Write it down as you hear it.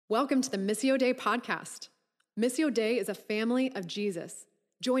Welcome to the Missio Dei podcast. Missio Dei is a family of Jesus,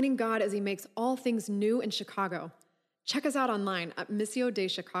 joining God as he makes all things new in Chicago. Check us out online at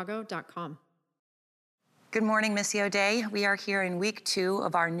missiodeichicago.com. Good morning, Missio Dei. We are here in week 2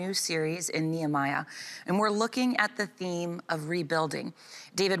 of our new series in Nehemiah, and we're looking at the theme of rebuilding.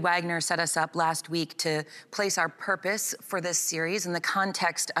 David Wagner set us up last week to place our purpose for this series in the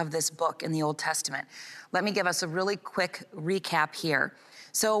context of this book in the Old Testament. Let me give us a really quick recap here.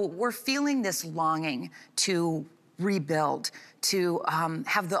 So we're feeling this longing to rebuild, to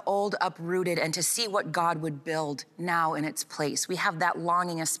have the old uprooted and to see what God would build now in its place. We have that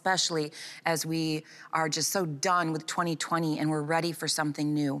longing, especially as we are just so done with 2020 and we're ready for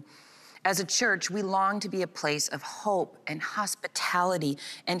something new. As a church, we long to be a place of hope and hospitality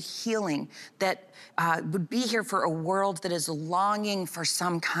and healing that would be here for a world that is longing for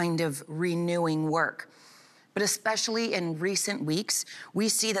some kind of renewing work. But especially in recent weeks, we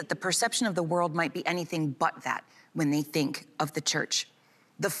see that the perception of the world might be anything but that when they think of the church.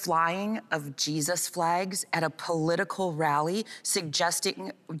 The flying of Jesus flags at a political rally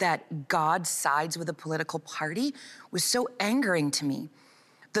suggesting that God sides with a political party was so angering to me.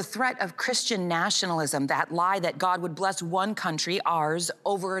 The threat of Christian nationalism, that lie that God would bless one country, ours,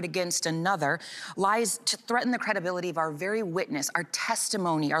 over and against another, lies to threaten the credibility of our very witness, our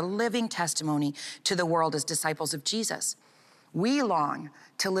testimony, our living testimony to the world as disciples of Jesus. We long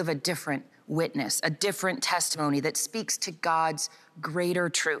to live a different witness, a different testimony that speaks to God's greater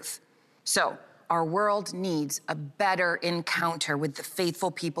truth. So our world needs a better encounter with the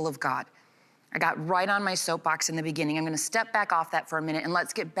faithful people of God. I got right on my soapbox in the beginning. I'm going to step back off that for a minute and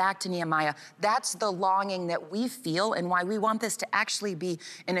let's get back to Nehemiah. That's the longing that we feel and why we want this to actually be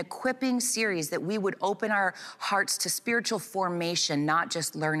an equipping series, that we would open our hearts to spiritual formation, not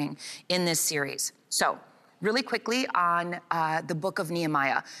just learning in this series. So, really quickly on the book of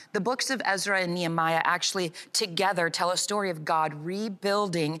Nehemiah. The books of Ezra and Nehemiah actually together tell a story of God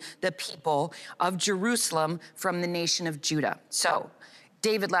rebuilding the people of Jerusalem from the nation of Judah. So,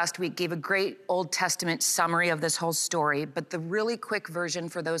 David last week gave a great Old Testament summary of this whole story, but the really quick version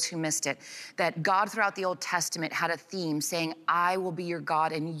for those who missed it, that God throughout the Old Testament had a theme saying, I will be your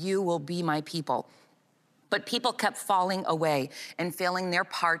God and you will be my people. But people kept falling away and failing their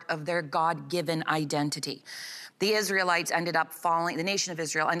part of their God-given identity. The Israelites ended up falling, the nation of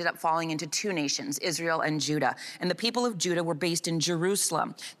Israel ended up falling into two nations, Israel and Judah. And the people of Judah were based in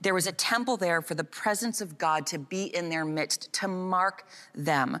Jerusalem. There was a temple there for the presence of God to be in their midst, to mark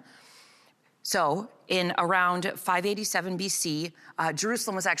them. So in around 587 BC,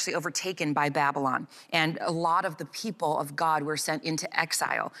 Jerusalem was actually overtaken by Babylon, and a lot of the people of God were sent into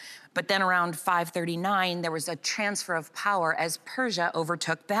exile. But then around 539, there was a transfer of power as Persia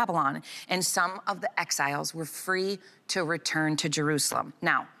overtook Babylon, and some of the exiles were free to return to Jerusalem.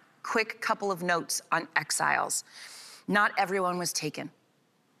 Now, quick couple of notes on exiles. Not everyone was taken.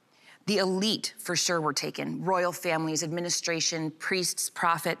 The elite, for sure, were taken. Royal families, administration, priests,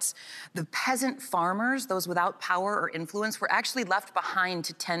 prophets. The peasant farmers, those without power or influence, were actually left behind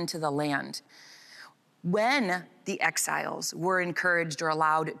to tend to the land. When the exiles were encouraged or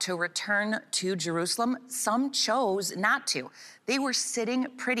allowed to return to Jerusalem, some chose not to. They were sitting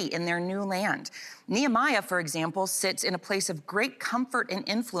pretty in their new land. Nehemiah, for example, sits in a place of great comfort and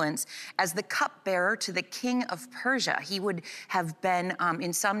influence as the cupbearer to the king of Persia. He would have been,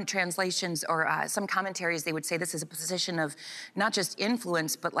 in some translations or some commentaries, they would say this is a position of not just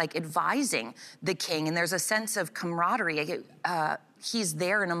influence, but like advising the king. And there's a sense of camaraderie. He's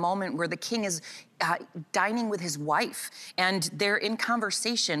there in a moment where the king is dining with his wife, and they're in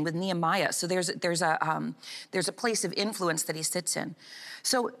conversation with Nehemiah. So there's a place of influence that he sits in.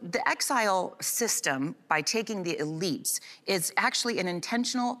 So the exile system, by taking the elites, is actually an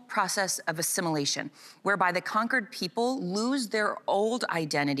intentional process of assimilation, whereby the conquered people lose their old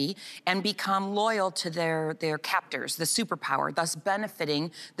identity and become loyal to their captors, the superpower, thus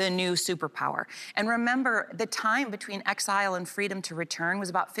benefiting the new superpower. And remember, the time between exile and freedom to return was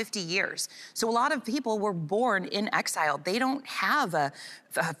about 50 years. So a lot of people were born in exile. They don't have a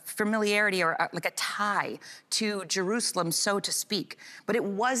familiarity or like a tie to Jerusalem, so to speak. But it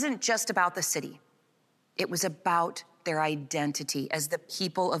wasn't just about the city. It was about their identity as the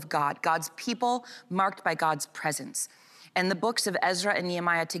people of God, God's people marked by God's presence. And the books of Ezra and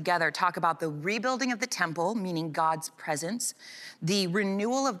Nehemiah together talk about the rebuilding of the temple, meaning God's presence, the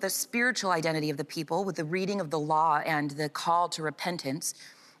renewal of the spiritual identity of the people with the reading of the law and the call to repentance,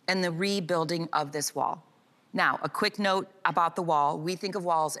 and the rebuilding of this wall. Now, a quick note about the wall. We think of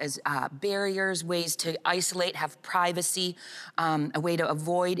walls as barriers, ways to isolate, have privacy, a way to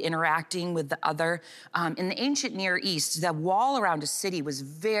avoid interacting with the other. In the ancient Near East, the wall around a city was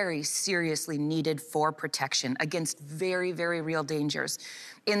very seriously needed for protection against very, very real dangers.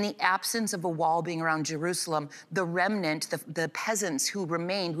 In the absence of a wall being around Jerusalem, the remnant, the peasants who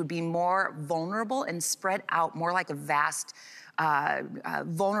remained would be more vulnerable and spread out more like a vast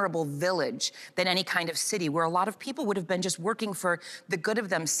vulnerable village than any kind of city, where a lot of people would have been just working for the good of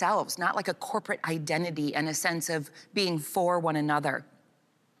themselves, not like a corporate identity and a sense of being for one another.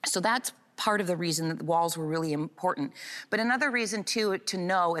 So that's part of the reason that the walls were really important. But another reason too to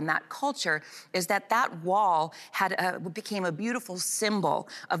know in that culture is that that wall became a beautiful symbol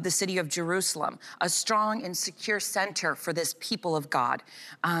of the city of Jerusalem, a strong and secure center for this people of God.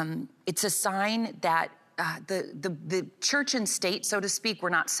 It's a sign that the church and state, so to speak,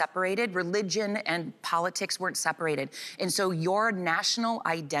 were not separated. Religion and politics weren't separated. And so your national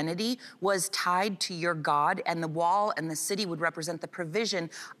identity was tied to your God, and the wall and the city would represent the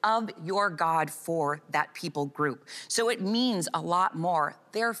provision of your God for that people group. So it means a lot more.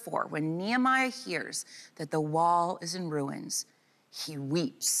 Therefore, when Nehemiah hears that the wall is in ruins, he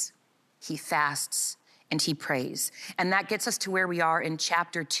weeps, he fasts, and he prays. And that gets us to where we are in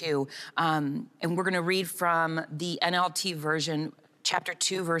chapter 2. And we're going to read from the NLT version, chapter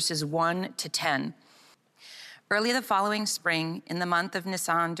 2, verses 1 to 10. Early the following spring, in the month of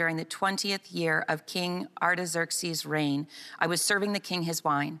Nisan, during the 20th year of King Artaxerxes' reign, I was serving the king his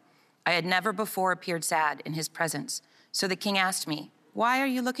wine. I had never before appeared sad in his presence. So the king asked me, "Why are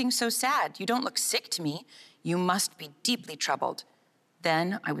you looking so sad? You don't look sick to me. You must be deeply troubled."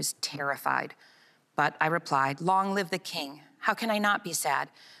 Then I was terrified. But I replied, "Long live the king. How can I not be sad?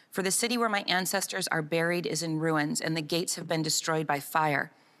 For the city where my ancestors are buried is in ruins, and the gates have been destroyed by fire."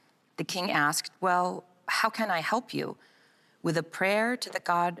 The king asked, "Well, how can I help you?" "With a prayer to the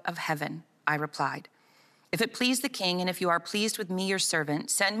God of heaven," I replied. "If it please the king, and if you are pleased with me, your servant,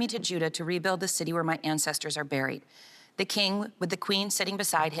 send me to Judah to rebuild the city where my ancestors are buried." The king, with the queen sitting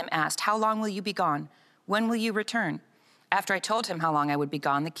beside him, asked, "How long will you be gone? When will you return?" After I told him how long I would be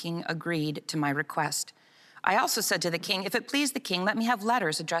gone, the king agreed to my request. I also said to the king, "If it please the king, let me have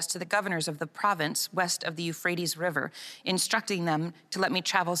letters addressed to the governors of the province west of the Euphrates River, instructing them to let me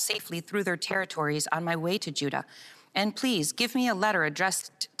travel safely through their territories on my way to Judah. And please give me a letter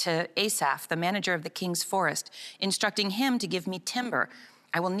addressed to Asaph, the manager of the king's forest, instructing him to give me timber.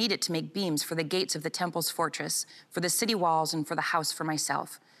 I will need it to make beams for the gates of the temple's fortress, for the city walls, and for the house for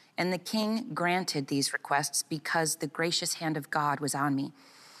myself." And the king granted these requests because the gracious hand of God was on me.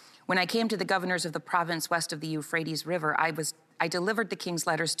 When I came to the governors of the province west of the Euphrates River, I delivered the king's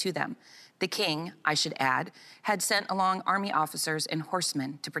letters to them. The king, I should add, had sent along army officers and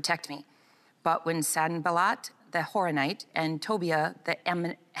horsemen to protect me. But when Sanballat, the Horonite, and Tobiah, the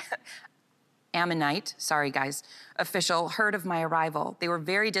Ammonite, official heard of my arrival, they were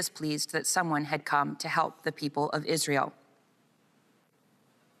very displeased that someone had come to help the people of Israel.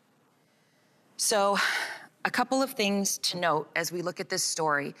 So, a couple of things to note as we look at this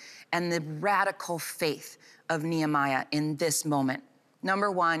story and the radical faith of Nehemiah in this moment. Number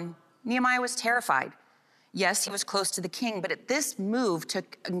one, Nehemiah was terrified. Yes, he was close to the king, but this move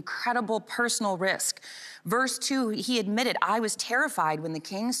took incredible personal risk. Verse 2, he admitted, "I was terrified when the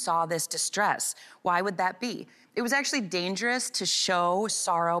king saw this distress." Why would that be? It was actually dangerous to show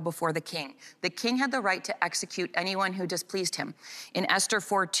sorrow before the king. The king had the right to execute anyone who displeased him. In Esther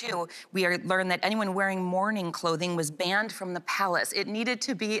 4:2, we learn that anyone wearing mourning clothing was banned from the palace. It needed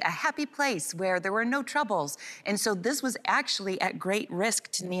to be a happy place where there were no troubles. And so this was actually at great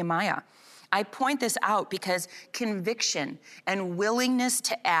risk to Nehemiah. I point this out because conviction and willingness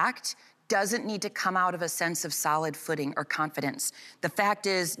to act doesn't need to come out of a sense of solid footing or confidence. The fact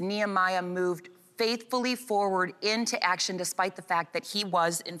is, Nehemiah moved faithfully forward into action despite the fact that he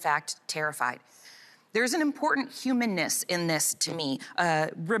was, in fact, terrified. There's an important humanness in this to me,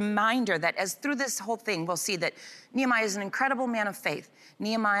 a reminder that as through this whole thing, we'll see that Nehemiah is an incredible man of faith.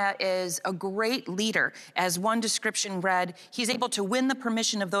 Nehemiah is a great leader. As one description read, he's able to win the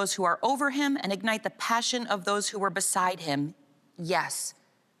permission of those who are over him and ignite the passion of those who are beside him. Yes,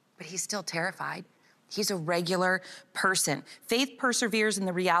 but he's still terrified. He's a regular person. Faith perseveres in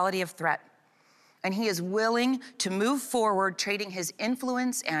the reality of threat. And he is willing to move forward, trading his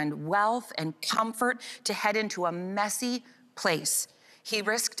influence and wealth and comfort to head into a messy place. He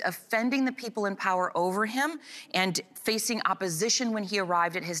risked offending the people in power over him and facing opposition when he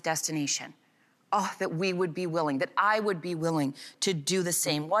arrived at his destination, Oh, that we would be willing, that I would be willing to do the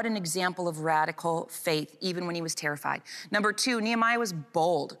same. What an example of radical faith, even when he was terrified. Number 2, Nehemiah was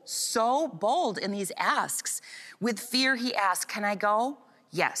bold, so bold in these asks. With fear, he asked, can I go?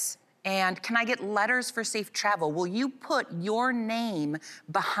 Yes. And can I get letters for safe travel? Will you put your name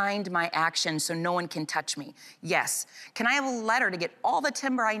behind my action so no one can touch me? Yes. Can I have a letter to get all the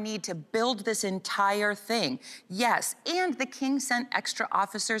timber I need to build this entire thing? Yes. And the king sent extra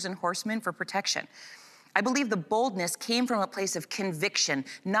officers and horsemen for protection. I believe the boldness came from a place of conviction.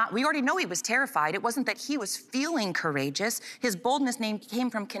 We already know he was terrified. It wasn't that he was feeling courageous. His boldness came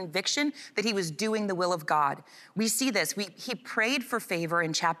from conviction that he was doing the will of God. We see this. He prayed for favor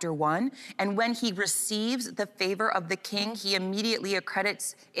in chapter 1, and when he receives the favor of the king, he immediately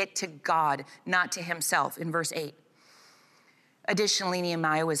accredits it to God, not to himself, in verse 8. Additionally,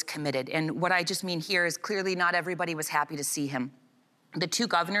 Nehemiah was committed, and what I just mean here is clearly not everybody was happy to see him. The 2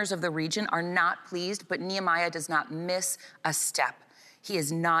 governors of the region are not pleased, but Nehemiah does not miss a step. He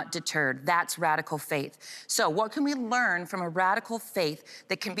is not deterred. That's radical faith. So what can we learn from a radical faith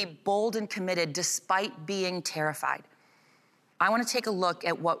that can be bold and committed despite being terrified? I want to take a look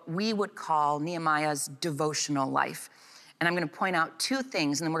at what we would call Nehemiah's devotional life. And I'm going to point out 2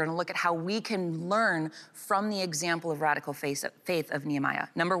 things, and then we're going to look at how we can learn from the example of radical faith of Nehemiah.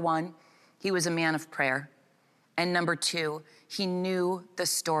 Number 1, he was a man of prayer. And number 2, he knew the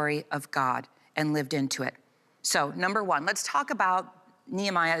story of God and lived into it. So number 1, let's talk about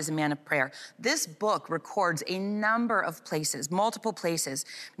Nehemiah as a man of prayer. This book records a number of places, multiple places.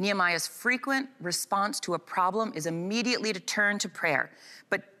 Nehemiah's frequent response to a problem is immediately to turn to prayer.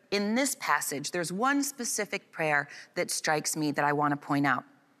 But in this passage, there's one specific prayer that strikes me that I want to point out.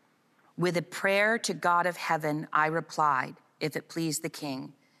 With a prayer to God of heaven, I replied, if it pleased the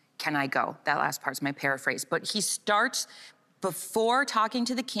king, can I go? That last part's my paraphrase. But he starts before talking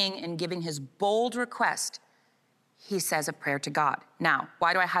to the king and giving his bold request. He says a prayer to God. Now,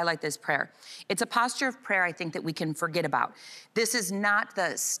 why do I highlight this prayer? It's a posture of prayer I think that we can forget about. This is not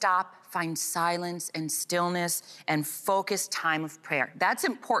the stop, find silence and stillness and focused time of prayer. That's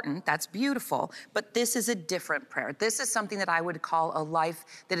important, that's beautiful, but this is a different prayer. This is something that I would call a life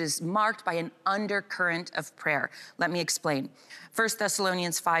that is marked by an undercurrent of prayer. Let me explain. 1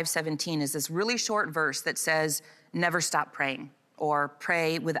 Thessalonians 5:17 is this really short verse that says, never stop praying or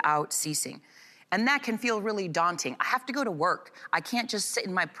pray without ceasing. And that can feel really daunting. I have to go to work. I can't just sit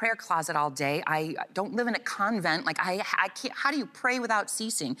in my prayer closet all day. I don't live in a convent. Like I can't, how do you pray without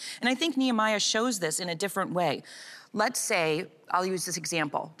ceasing? And I think Nehemiah shows this in a different way. Let's say, I'll use this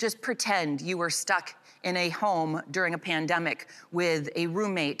example. Just pretend you were stuck in a home during a pandemic with a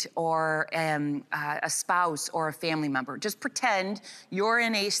roommate or a spouse or a family member. Just pretend you're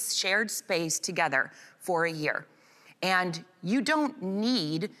in a shared space together for a year. And you don't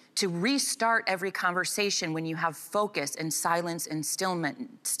need to restart every conversation when you have focus and silence and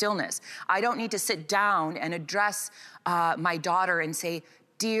stillness. I don't need to sit down and address my daughter and say,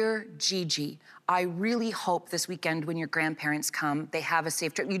 dear Gigi, I really hope this weekend when your grandparents come, they have a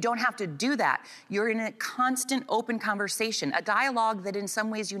safe trip. You don't have to do that. You're in a constant open conversation, a dialogue that in some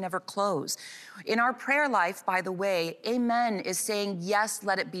ways you never close. In our prayer life, by the way, amen is saying, yes,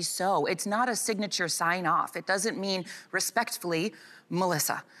 let it be so. It's not a signature sign off. It doesn't mean respectfully,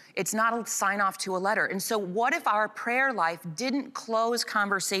 Melissa. It's not a sign off to a letter. And so what if our prayer life didn't close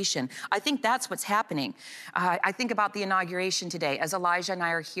conversation? I think that's what's happening. I think about the inauguration today. As Elijah and I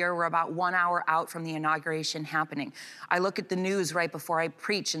are here, we're about 1 hour out from the inauguration happening. I look at the news right before I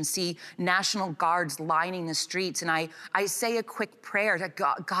preach and see National Guards lining the streets. And I say a quick prayer to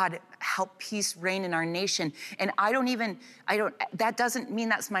God, help peace reign in our nation. And that doesn't mean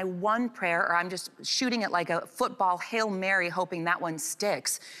that's my one prayer, or I'm just shooting it like a football Hail Mary, hoping that one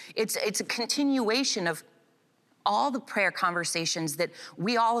sticks. It's a continuation of all the prayer conversations that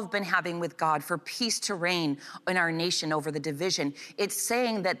we all have been having with God for peace to reign in our nation over the division. It's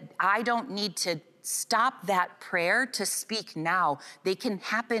saying that I don't need to stop that prayer to speak now. They can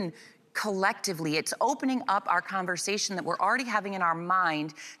happen collectively. It's opening up our conversation that we're already having in our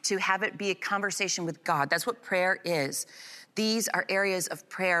mind to have it be a conversation with God. That's what prayer is. These are areas of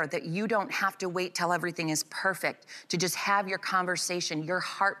prayer that you don't have to wait till everything is perfect to just have your conversation, your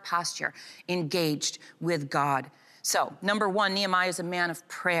heart posture engaged with God. So, number 1, Nehemiah is a man of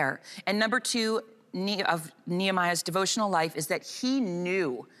prayer. And number 2 of Nehemiah's devotional life is that he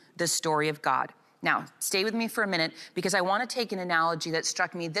knew the story of God. Now, stay with me for a minute because I want to take an analogy that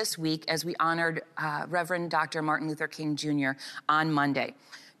struck me this week as we honored Reverend Dr. Martin Luther King Jr. on Monday.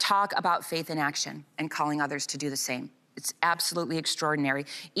 Talk about faith in action and calling others to do the same. It's absolutely extraordinary.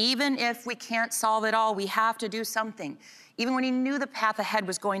 Even if we can't solve it all, we have to do something. Even when he knew the path ahead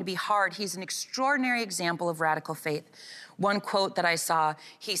was going to be hard, he's an extraordinary example of radical faith. One quote that I saw,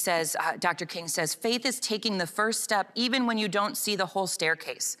 he says, Dr. King says, faith is taking the first step even when you don't see the whole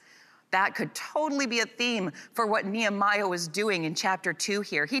staircase. That could totally be a theme for what Nehemiah was doing in chapter 2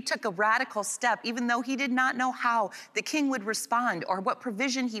 here. He took a radical step, even though he did not know how the king would respond or what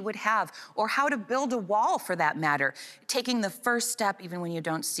provision he would have or how to build a wall for that matter. Taking the first step, even when you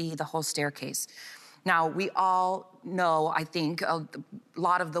don't see the whole staircase. Now, we all know, I think, a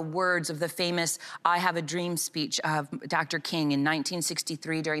lot of the words of the famous I Have a Dream speech of Dr. King in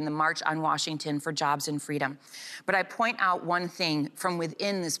 1963 during the March on Washington for Jobs and Freedom. But I point out one thing from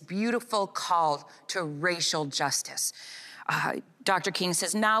within this beautiful call to racial justice. Dr. King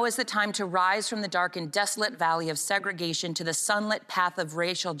says, now is the time to rise from the dark and desolate valley of segregation to the sunlit path of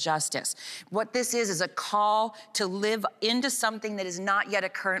racial justice. What this is a call to live into something that is not yet a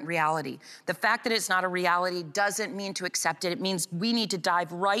current reality. The fact that it's not a reality doesn't mean to accept it. It means we need to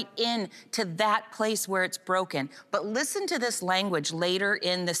dive right in to that place where it's broken. But listen to this language later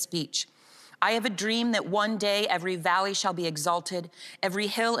in the speech. I have a dream that one day every valley shall be exalted, every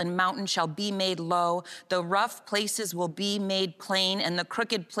hill and mountain shall be made low, the rough places will be made plain, and the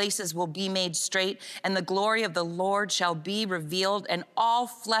crooked places will be made straight, and the glory of the Lord shall be revealed, and all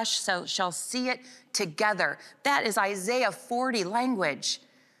flesh shall see it together. That is Isaiah 40 language.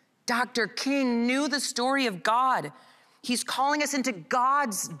 Dr. King knew the story of God. He's calling us into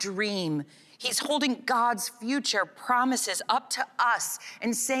God's dream. He's holding God's future promises up to us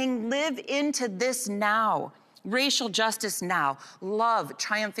and saying, live into this now. Racial justice now, love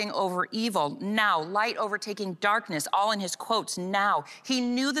triumphing over evil now, light overtaking darkness, all in his quotes now. He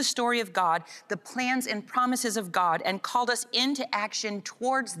knew the story of God, the plans and promises of God, and called us into action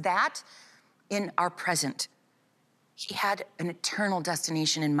towards that in our present. He had an eternal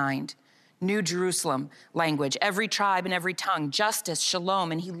destination in mind. New Jerusalem language, every tribe and every tongue, justice,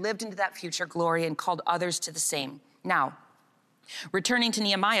 shalom, and he lived into that future glory and called others to the same. Now, returning to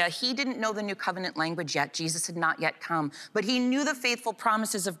Nehemiah, he didn't know the new covenant language yet. Jesus had not yet come, but he knew the faithful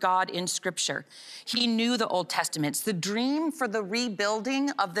promises of God in Scripture. He knew the Old Testaments. The dream for the rebuilding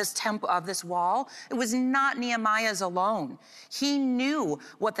of this temple, of this wall, it was not Nehemiah's alone. He knew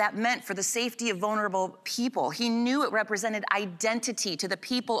what that meant for the safety of vulnerable people. He knew it represented identity to the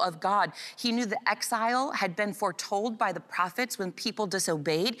people of God. He knew the exile had been foretold by the prophets when people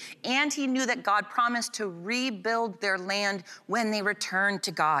disobeyed, and he knew that God promised to rebuild their land when they returned to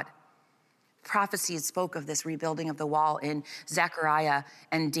God. Prophecies spoke of this rebuilding of the wall in Zechariah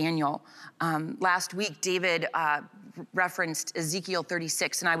and Daniel. Last week, David referenced Ezekiel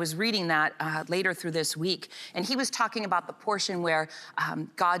 36, and I was reading that later through this week, and he was talking about the portion where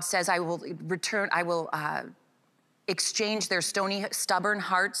God says, I will exchange their stony, stubborn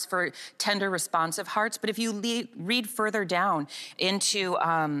hearts for tender, responsive hearts. But if you read further down into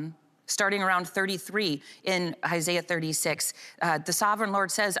starting around 33 in Isaiah 36, the sovereign Lord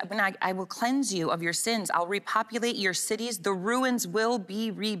says, I will cleanse you of your sins. I'll repopulate your cities. The ruins will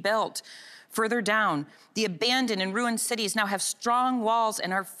be rebuilt. Further down, the abandoned and ruined cities now have strong walls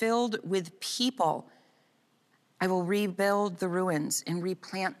and are filled with people. I will rebuild the ruins and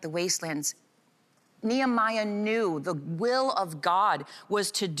replant the wastelands. Nehemiah knew the will of God was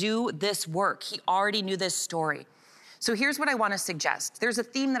to do this work. He already knew this story. So here's what I want to suggest. There's a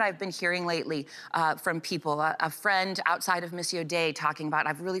theme that I've been hearing lately from people, a friend outside of Missio Dei talking about,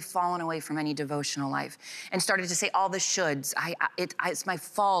 I've really fallen away from any devotional life and started to say all the shoulds. It's my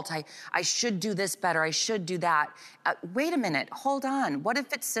fault. I should do this better. I should do that. Wait a minute. Hold on. What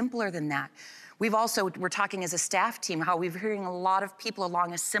if it's simpler than that? We're talking as a staff team, how we're hearing a lot of people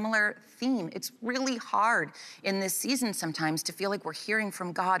along a similar theme. It's really hard in this season sometimes to feel like we're hearing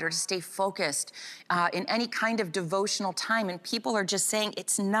from God or to stay focused in any kind of devotional time. And people are just saying,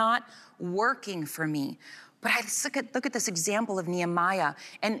 it's not working for me. But I look at this example of Nehemiah,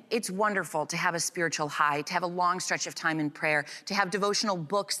 and it's wonderful to have a spiritual high, to have a long stretch of time in prayer, to have devotional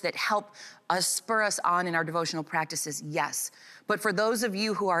books that help us, spur us on in our devotional practices, yes. But for those of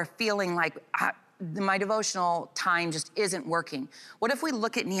you who are feeling like, my devotional time just isn't working, what if we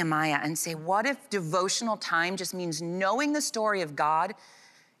look at Nehemiah and say, what if devotional time just means knowing the story of God,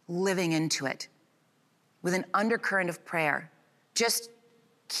 living into it with an undercurrent of prayer, just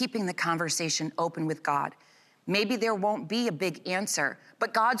keeping the conversation open with God? Maybe there won't be a big answer,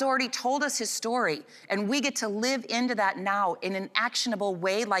 but God's already told us his story, and we get to live into that now in an actionable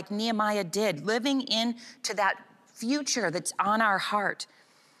way like Nehemiah did, living into that future that's on our heart.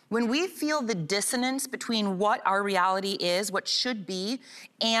 When we feel the dissonance between what our reality is, what should be,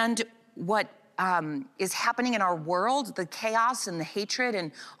 and what is happening in our world, the chaos and the hatred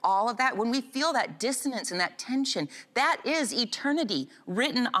and all of that, when we feel that dissonance and that tension, that is eternity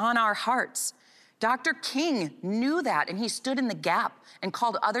written on our hearts. Dr. King knew that, and he stood in the gap and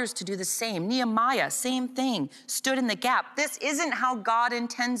called others to do the same. Nehemiah, same thing, stood in the gap. This isn't how God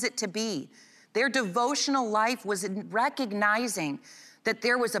intends it to be. Their devotional life was in recognizing that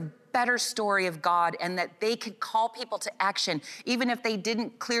there was a better story of God and that they could call people to action, even if they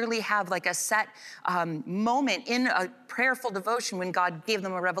didn't clearly have like a set moment in a prayerful devotion when God gave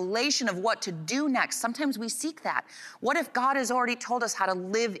them a revelation of what to do next. Sometimes we seek that. What if God has already told us how to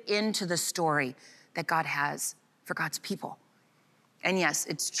live into the story that God has for God's people? And yes,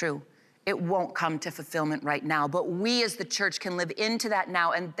 it's true. It won't come to fulfillment right now, but we as the church can live into that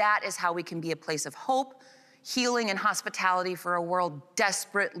now, and that is how we can be a place of hope, healing, and hospitality for a world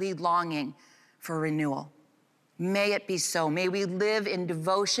desperately longing for renewal. May it be so. May we live in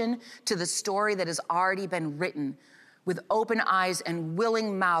devotion to the story that has already been written, with open eyes and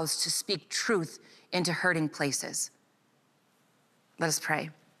willing mouths to speak truth into hurting places. Let us pray.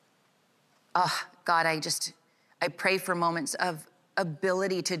 Oh, God, I pray for moments of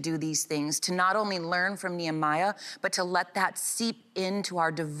ability to do these things, to not only learn from Nehemiah, but to let that seep into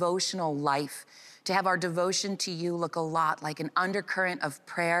our devotional life, to have our devotion to you look a lot like an undercurrent of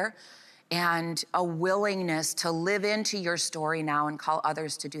prayer and a willingness to live into your story now and call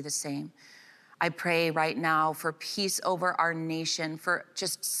others to do the same. I pray right now for peace over our nation, for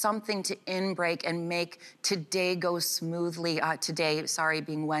just something to inbreak and make today go smoothly,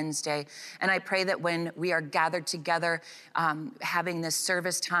 being Wednesday. And I pray that when we are gathered together, having this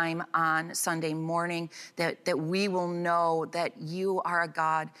service time on Sunday morning, that we will know that you are a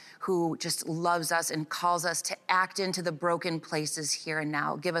God who just loves us and calls us to act into the broken places here and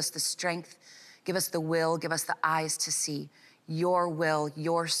now. Give us the strength, give us the will, give us the eyes to see your will,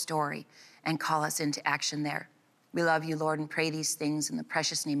 your story, and call us into action there. We love you, Lord, and pray these things in the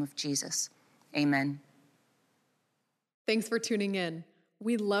precious name of Jesus. Amen. Thanks for tuning in.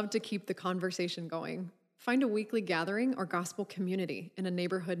 We love to keep the conversation going. Find a weekly gathering or gospel community in a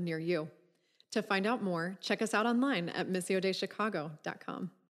neighborhood near you. To find out more, check us out online at missiodaychicago.com.